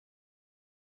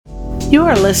You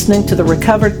are listening to The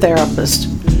Recovered Therapist,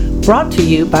 brought to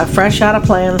you by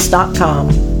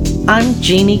FreshOuttaPlans.com. I'm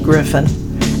Jeannie Griffin,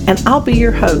 and I'll be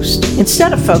your host.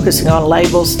 Instead of focusing on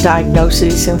labels,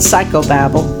 diagnoses, and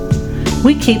psychobabble,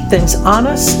 we keep things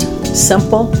honest,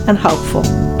 simple, and hopeful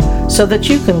so that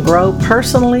you can grow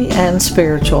personally and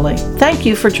spiritually. Thank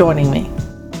you for joining me.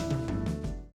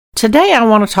 Today I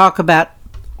want to talk about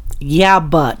yeah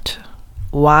but.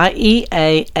 Y-E-A-H-B-U-T.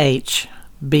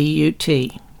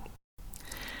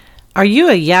 Are you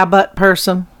a yeah but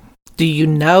person? Do you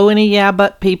know any yeah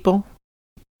but people?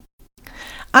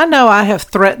 I know I have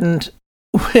threatened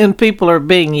when people are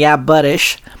being yeah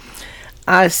butish.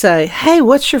 I say, hey,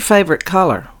 what's your favorite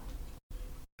color?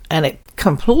 And it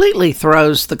completely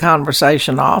throws the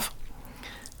conversation off.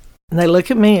 And they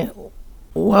look at me,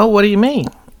 well, what do you mean?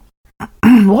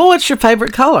 Well, what's your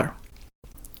favorite color?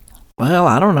 Well,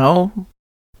 I don't know.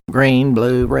 Green,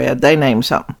 blue, red, they name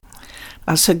something.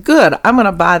 I said, good, I'm going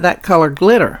to buy that color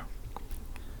glitter.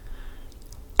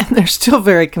 And they're still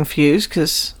very confused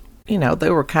because,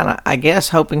 they were kind of, I guess,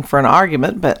 hoping for an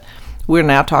argument, but we're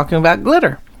now talking about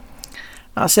glitter.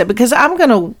 I said, because I'm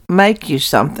going to make you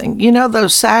something. You know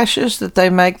those sashes that they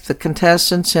make the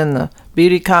contestants in the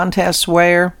beauty contests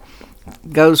wear?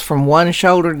 Goes from one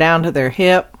shoulder down to their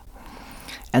hip,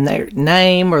 and their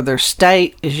name or their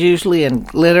state is usually in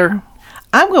glitter.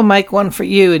 I'm going to make one for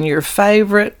you in your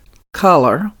favorite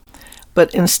color,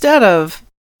 but instead of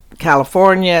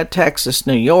California, Texas,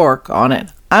 New York on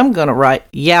it, I'm going to write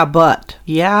yeah but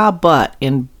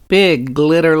in big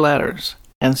glitter letters.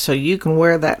 And so you can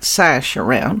wear that sash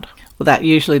around. Well, that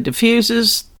usually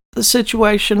diffuses the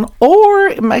situation, or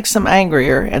it makes them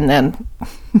angrier, and then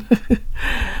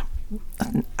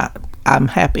I'm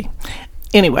happy.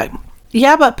 Anyway,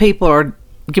 yeah but people are,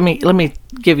 let me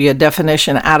give you a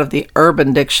definition out of the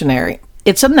Urban Dictionary.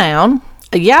 It's a noun.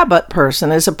 A yeah but person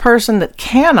is a person that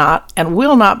cannot and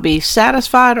will not be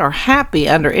satisfied or happy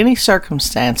under any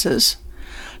circumstances,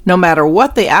 no matter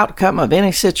what the outcome of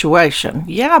any situation.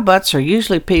 Yeah buts are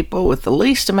usually people with the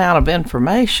least amount of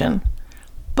information,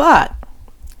 but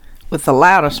with the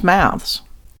loudest mouths.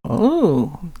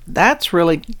 Ooh, that's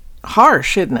really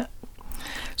harsh, isn't it?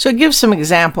 So give some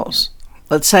examples.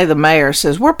 Let's say the mayor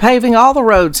says, we're paving all the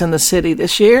roads in the city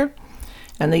this year.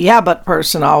 And the yeah but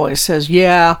person always says,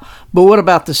 yeah, but what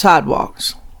about the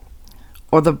sidewalks?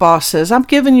 Or the boss says, I'm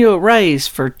giving you a raise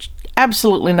for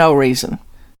absolutely no reason.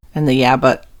 And the yeah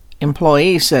but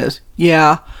employee says,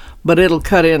 yeah, but it'll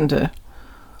cut into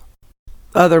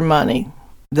other money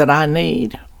that I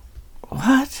need.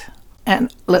 What?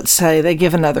 And let's say they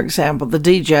give another example. The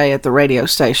DJ at the radio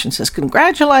station says,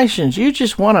 congratulations, you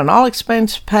just won an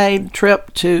all-expense-paid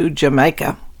trip to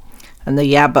Jamaica. And the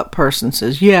yeah but person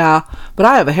says, yeah, but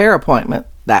I have a hair appointment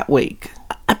that week.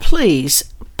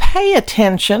 Please pay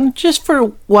attention just for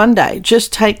one day.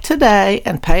 Just take today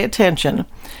and pay attention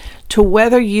to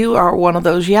whether you are one of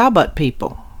those yeah but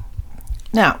people.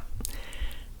 Now,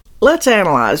 let's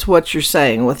analyze what you're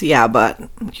saying with yeah but.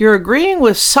 You're agreeing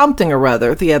with something or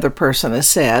other the other person has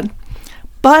said,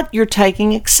 but you're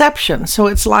taking exception. So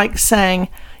it's like saying,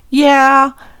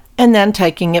 yeah, and then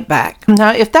taking it back.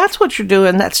 Now, if that's what you're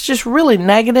doing, that's just really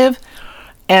negative,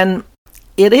 and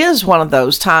it is one of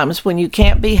those times when you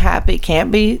can't be happy,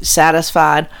 can't be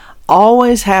satisfied,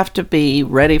 always have to be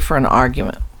ready for an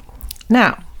argument.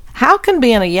 Now, how can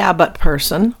being a yeah but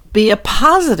person be a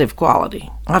positive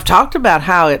quality? I've talked about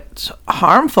how it's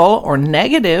harmful or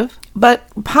negative, but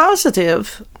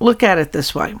positive, look at it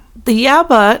this way. The yeah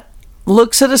but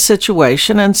looks at a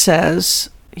situation and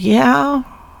says, yeah,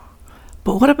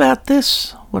 but what about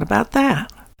this? What about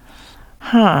that?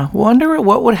 Wonder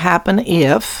what would happen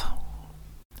if.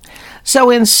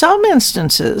 So in some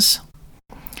instances,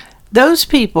 those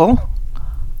people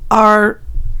are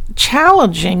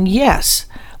challenging, yes,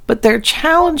 but they're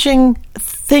challenging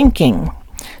thinking.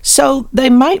 So they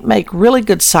might make really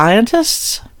good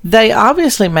scientists. They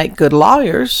obviously make good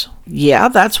lawyers. Yeah,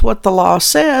 that's what the law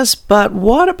says, but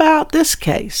what about this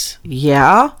case?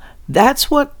 Yeah, that's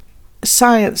what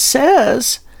science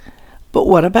says, but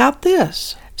what about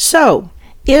this? So,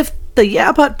 if the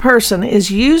yeah but person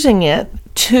is using it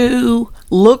to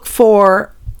look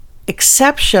for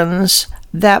exceptions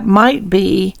that might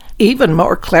be even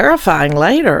more clarifying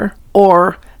later,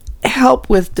 or help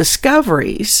with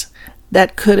discoveries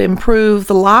that could improve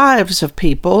the lives of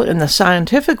people in the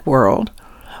scientific world,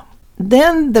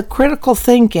 then the critical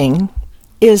thinking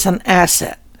is an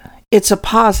asset. It's a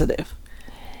positive.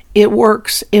 It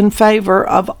works in favor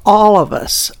of all of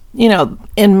us.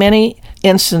 In many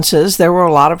instances, there were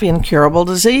a lot of incurable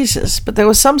diseases, but there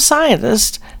was some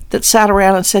scientist that sat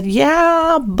around and said,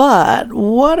 yeah, but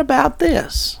what about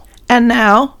this? And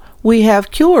now we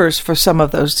have cures for some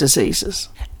of those diseases.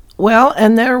 Well,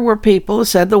 and there were people who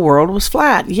said the world was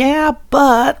flat. Yeah,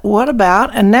 but what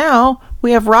about? And now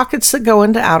we have rockets that go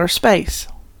into outer space.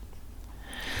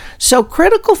 So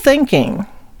critical thinking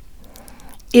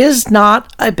is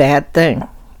not a bad thing.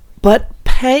 But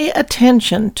pay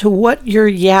attention to what your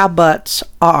yeah buts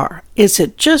are. Is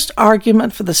it just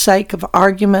argument for the sake of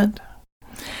argument?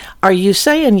 Are you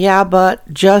saying yeah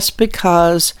but just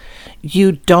because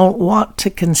you don't want to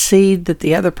concede that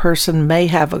the other person may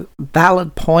have a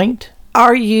valid point?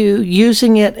 Are you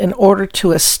using it in order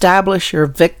to establish your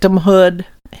victimhood?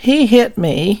 He hit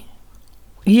me.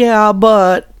 Yeah,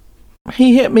 but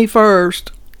he hit me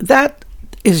first. That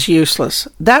is useless.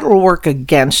 That will work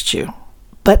against you.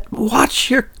 But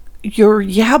watch your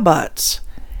yeah buts.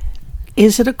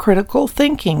 Is it a critical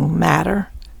thinking matter?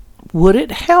 Would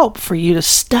it help for you to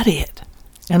study it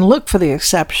and look for the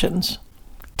exceptions?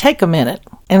 Take a minute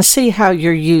and see how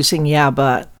you're using yeah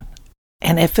but,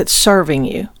 and if it's serving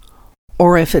you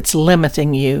or if it's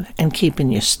limiting you and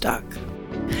keeping you stuck.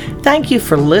 Thank you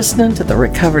for listening to The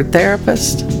Recovered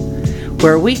Therapist,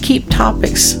 where we keep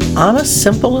topics honest,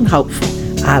 simple, and hopeful.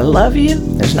 I love you.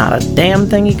 There's not a damn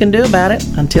thing you can do about it.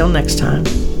 Until next time.